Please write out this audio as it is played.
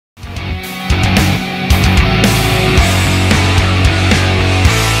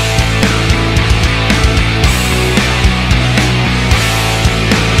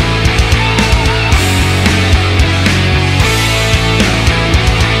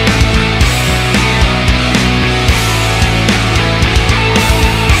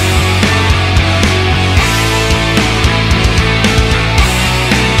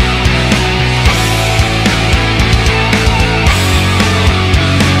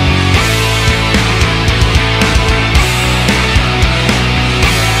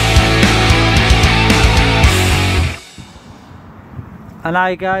And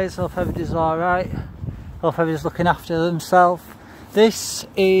hi guys, hope everybody's alright, hope everybody's looking after themselves. This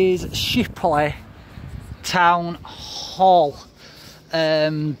is Shipley Town Hall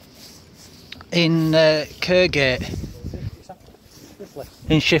in Kirgate,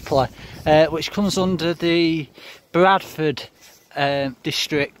 in Shipley, which comes under the Bradford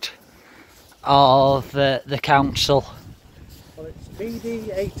district of the council. Well, it's BD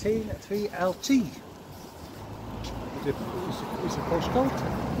 183LT. Is the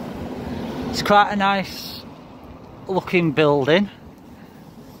postcode? It's quite a nice looking building.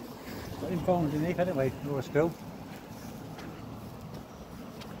 Not informed underneath anyway, no still.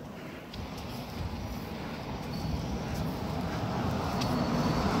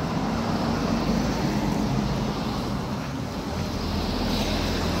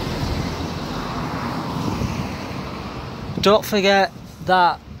 Don't forget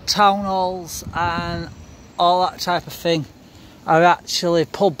that town halls and all that type of thing are actually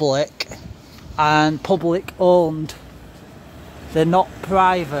public and public owned. They're not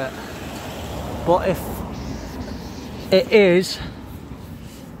private. But if it is,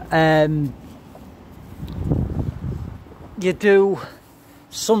 you do,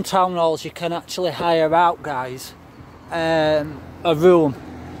 some town halls you can actually hire out, guys, a room,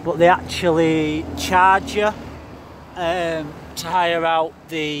 but they actually charge you to hire out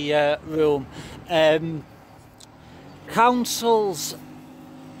the room. Councils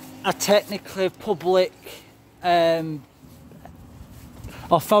are technically public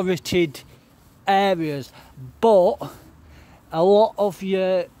authoritated areas, but a lot of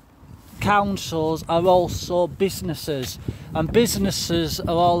your councils are also businesses, and businesses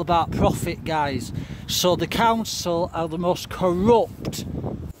are all about profit, guys. So the council are the most corrupt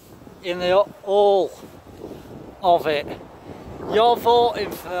in the whole of it. You're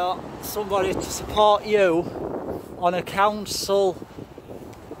voting for somebody to support you on a council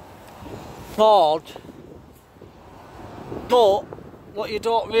board, but what you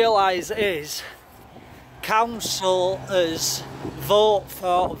don't realise is councillors vote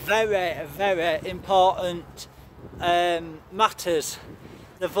for very, very important matters.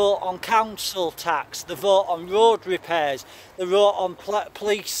 They vote on council tax, they vote on road repairs, they vote on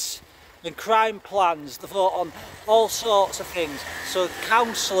police and crime plans, they vote on all sorts of things. So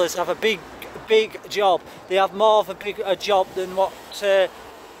councillors have a big job. They have more of a job than what the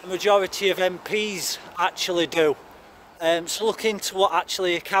majority of MPs actually do. So look into what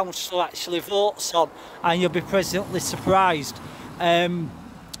actually a council actually votes on, and you'll be pleasantly surprised.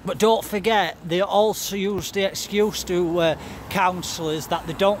 But don't forget, they also use the excuse to councillors that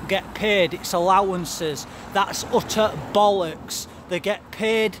they don't get paid. It's allowances. That's utter bollocks. They get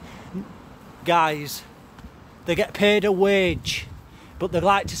paid, guys. They get paid a wage, but they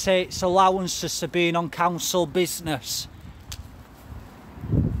like to say it's allowances for being on council business.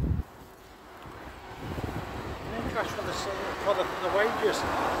 For the wages,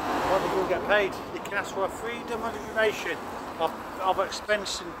 what they will get paid, they can ask for a freedom of information of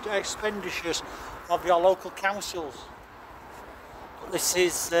expenditures of your local councils. This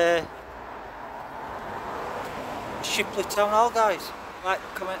is Shipley Town Hall, guys. Like,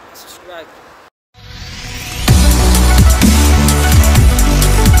 comment, subscribe.